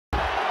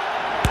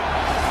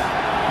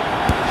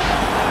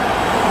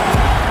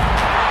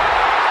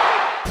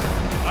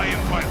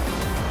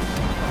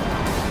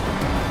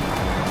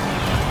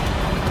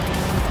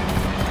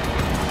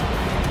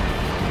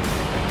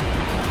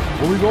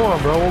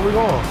going, bro? Where we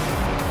going?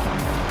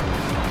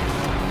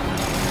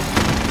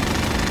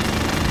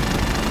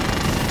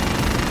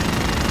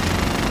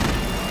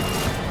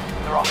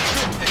 There are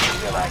ships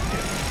still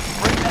active.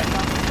 Bring that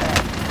number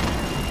down.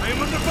 I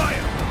am under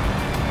fire.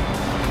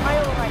 I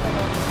override the load.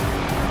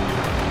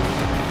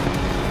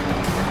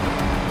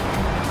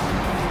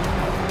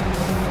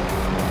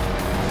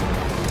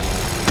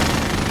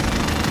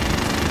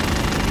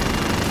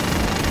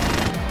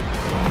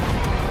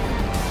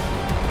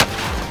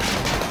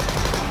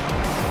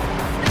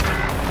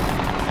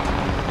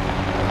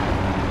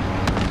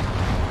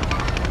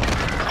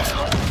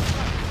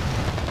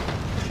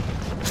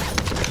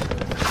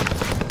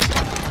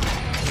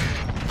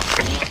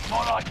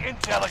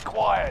 Intel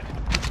acquired.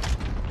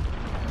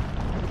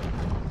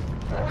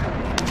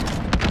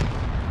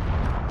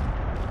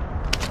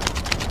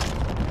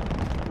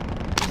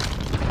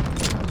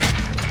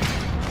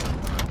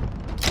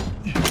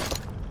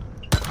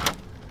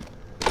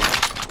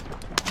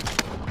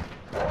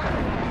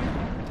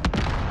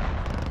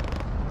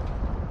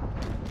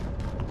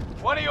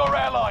 One of your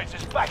allies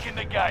is back in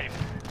the game.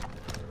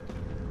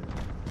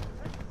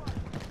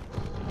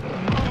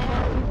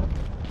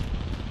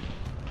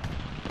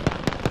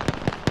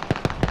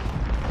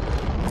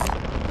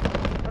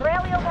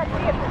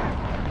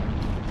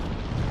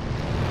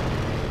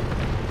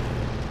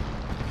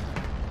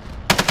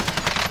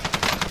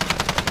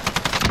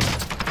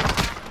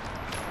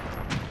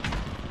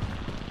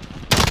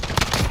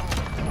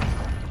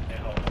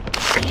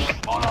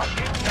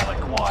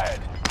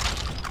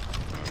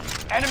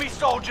 Enemy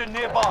soldier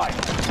nearby.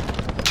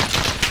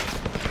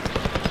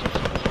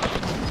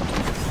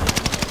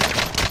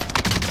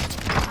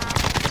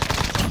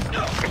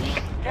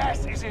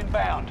 Gas is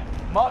inbound.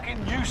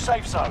 Marking new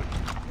safe zone.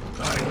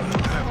 I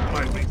will have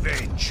my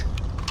revenge.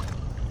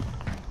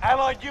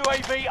 Allied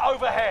UAV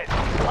overhead.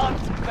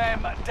 Hunt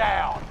them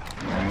down.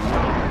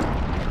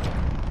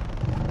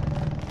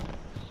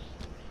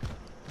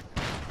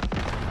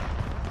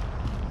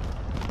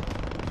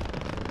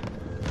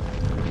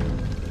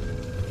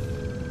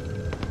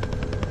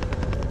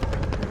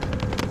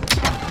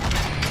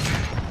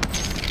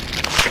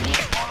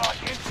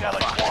 Intel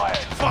acquired.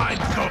 Find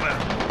cover.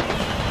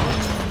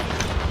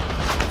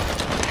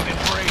 Give it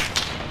free.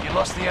 You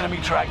lost the enemy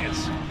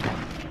trackers.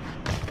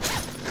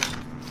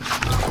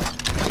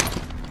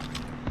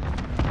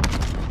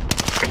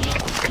 Enemy team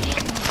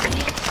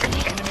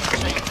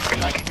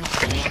tracking your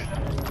position.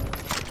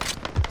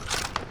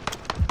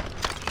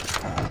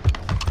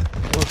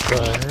 What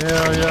the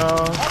hell,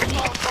 y'all?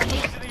 Hostiles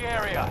dropping into the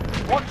area.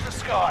 Watch the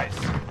skies.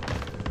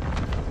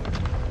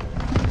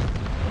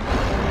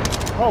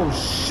 Oh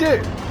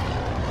shit!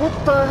 What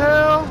the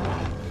hell?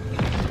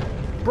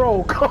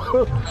 Bro,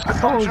 Cole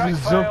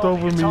just jumped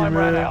over me,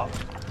 man.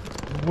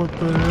 What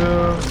the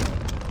hell?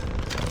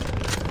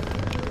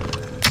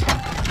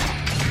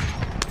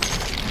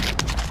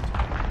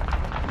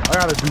 I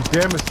gotta do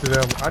damage to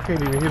them. I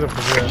can't even hit them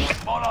from there.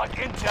 Monarch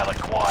Intel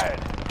acquired.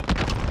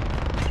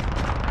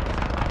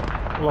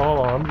 Hold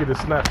on, I'm getting a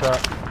snapshot.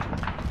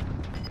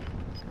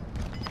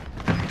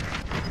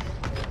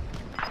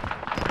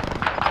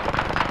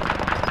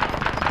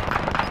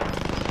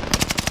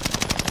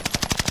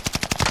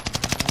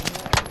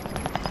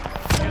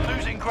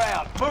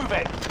 Ground. Move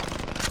it.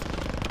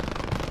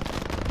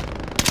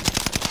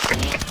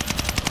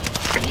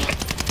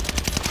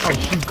 Oh,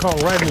 she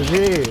caught right in his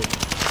head.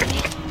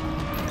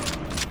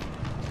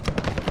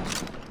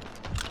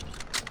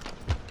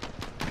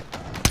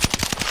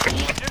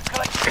 New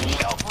collection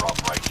intel for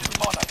Operation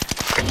Monarch.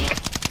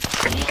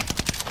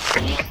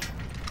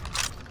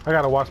 I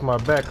gotta watch my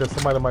back because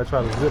somebody might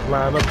try to zip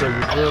line up there,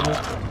 you feel me?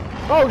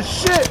 Oh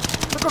shit!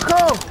 Look at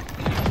Kong!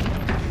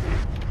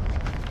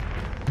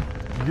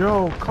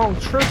 Yo, Kong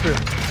tripping.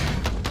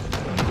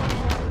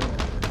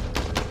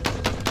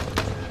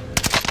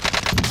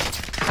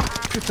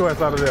 Get your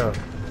ass out of there.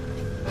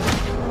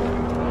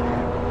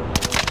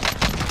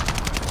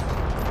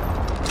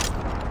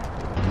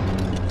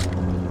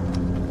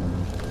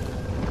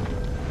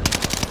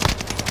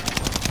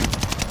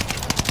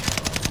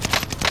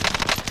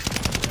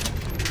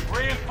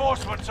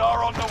 Reinforcements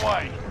are on the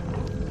way.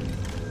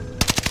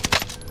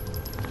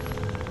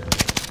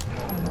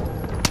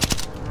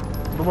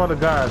 Some other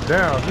guy is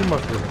down. He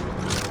must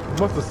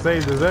have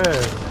saved his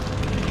ass.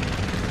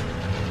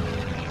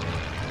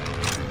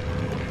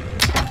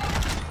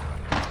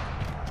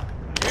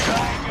 Your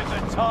angers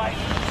are tight.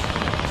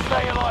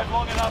 Stay alive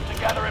long enough to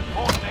gather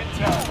important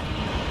intel.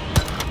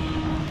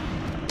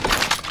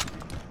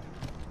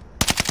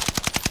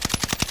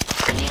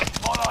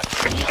 Monarch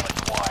intel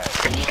acquired.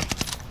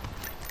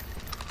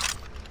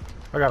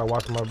 I gotta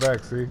watch my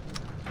back, see?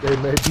 They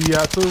may be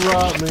out to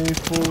rob me,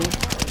 fool.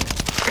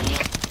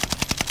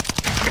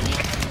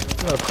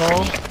 What up,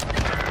 Cole?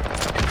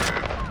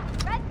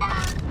 Red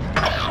down.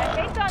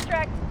 Base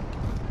contract.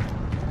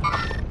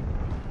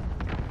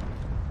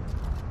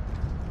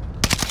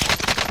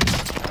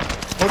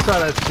 Don't try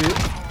that shit.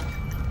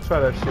 Try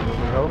that shit with me,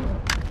 ho.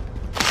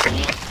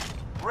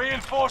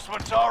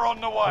 Reinforcements are on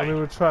the way. Don't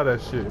even try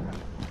that shit.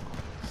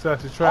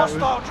 Sassy trap.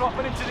 Hostile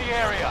dropping into the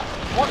area.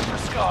 Watch the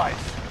skies.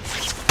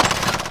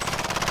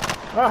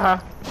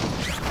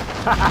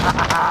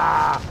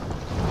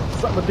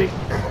 Suck my dick.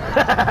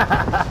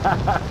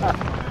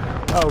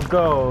 Oh,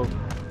 go.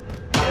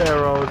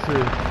 Arrow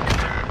shit.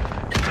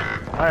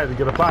 I had to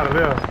get up out of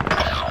there.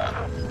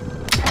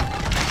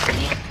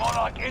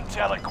 Monarch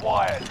intel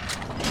acquired.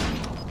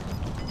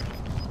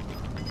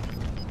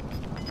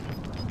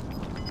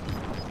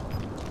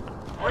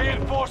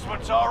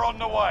 Reinforcements are on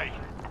the way.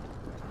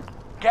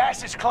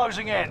 Gas is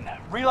closing in.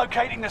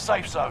 Relocating the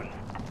safe zone.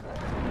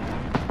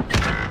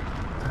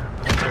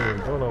 Hey,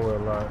 don't know where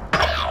lie.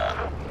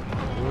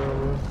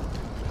 Really?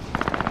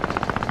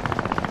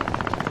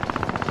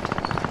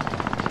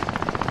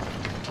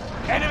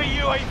 Enemy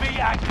UAV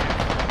active.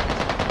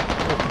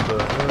 What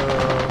the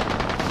hell?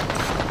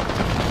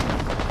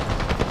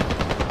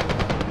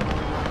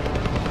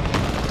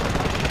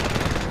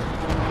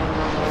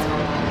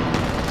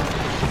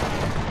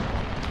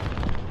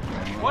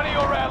 One of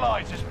your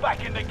allies is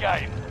back in the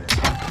game.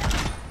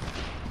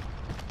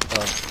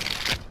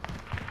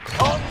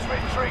 Tom's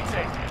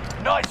retreating.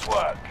 Nice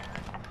work.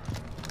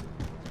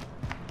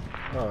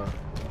 I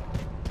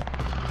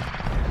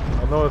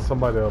know it's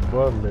somebody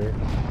above me.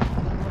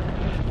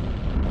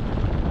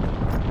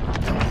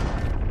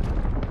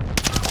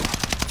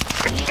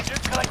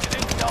 You've collected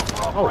intel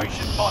for Oh,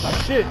 Operation Monarch.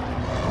 shit.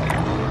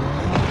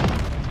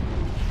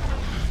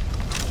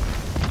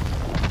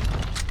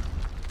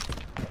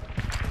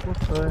 What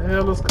the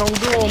hell is Kong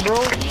doing, bro?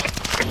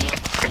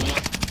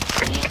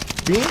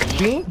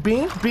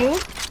 Beam.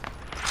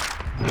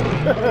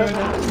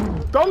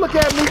 Don't look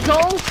at me,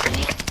 Kong.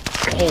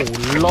 Oh,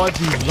 Lord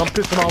Jesus. I'm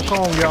pissing off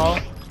Kong, y'all.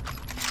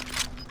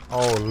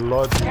 Oh,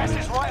 Lord Gas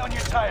Jesus. is right on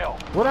your tail.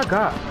 What I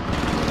got?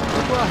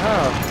 What do I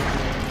have?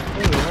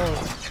 Holy hell.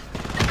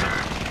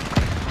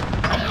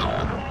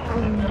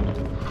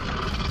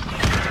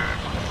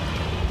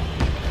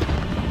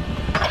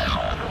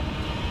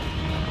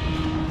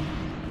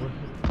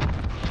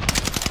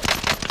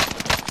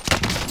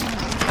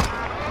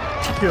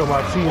 Kill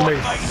my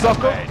teammate,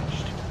 sucker.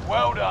 Avenged.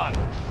 Well done.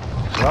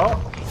 Well,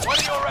 One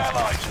of your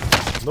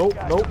allies. nope.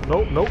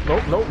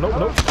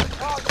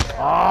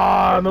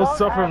 Ah, no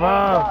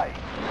self-revive.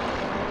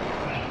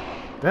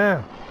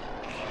 Damn.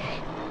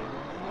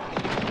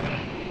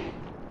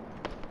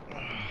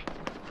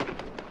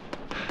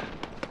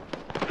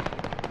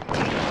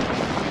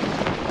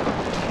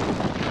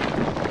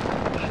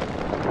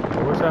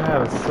 I wish I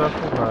had a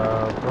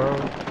self-revive, bro.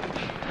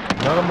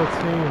 None of my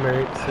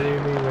teammates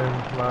ain't even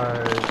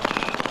like...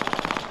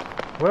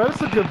 Well,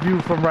 it's a good view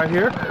from right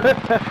here.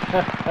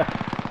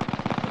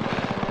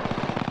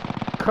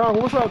 Kong,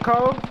 what's up,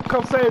 Kong?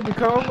 Come save me,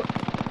 Kong.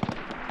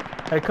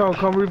 Hey, Kong,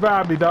 come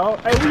revive me, dog.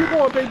 Hey, where you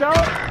going, big dog?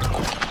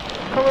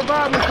 Come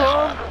revive me,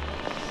 Kong.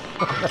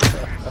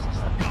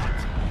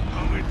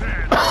 Only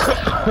then.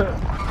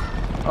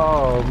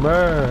 Oh,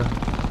 man.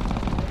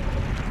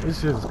 This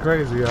shit is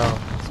crazy, y'all.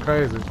 It's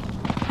crazy.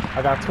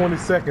 I got 20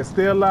 seconds.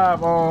 Stay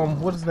alive.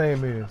 What his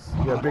name is?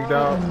 Yeah, big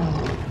dog.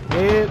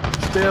 Ed,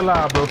 stay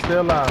alive, bro. Stay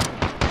alive.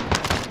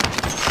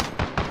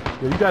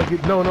 Yeah, you gotta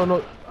get... No. I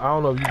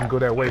don't know if you can go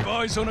that way.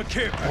 Eyes on a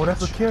care package. Oh,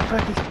 that's a care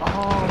package.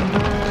 Oh,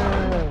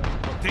 man.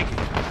 Take it.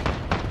 Care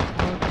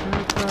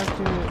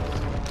package.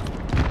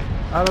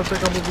 I don't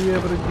think I'm gonna be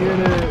able to get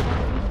it.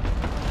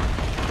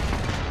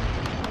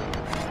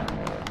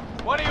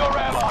 One of your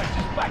allies is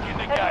back in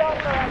the Heavy game.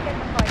 armor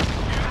identified.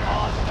 You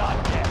are not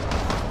yet.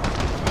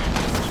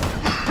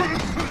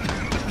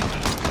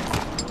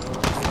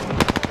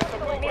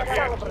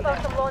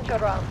 Start some launcher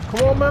rounds.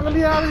 Come on, man. Let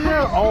me out of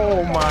here.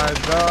 Oh, my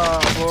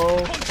God,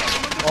 bro.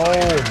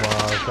 Oh,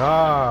 my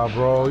God,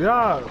 bro.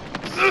 Y'all.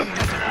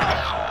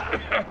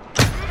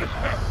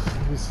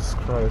 Jesus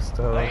Christ,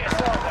 dog. Latest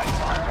update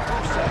time.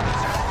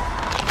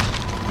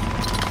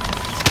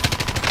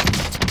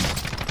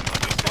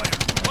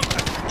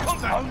 Full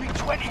service. Only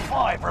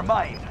 25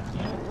 remain.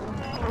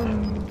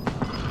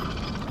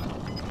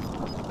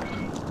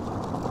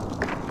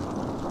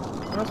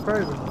 That's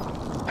crazy.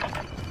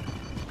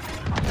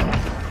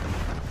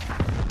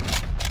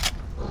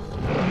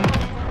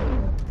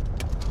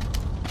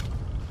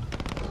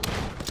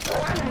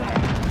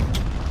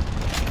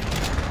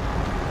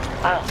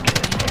 I'll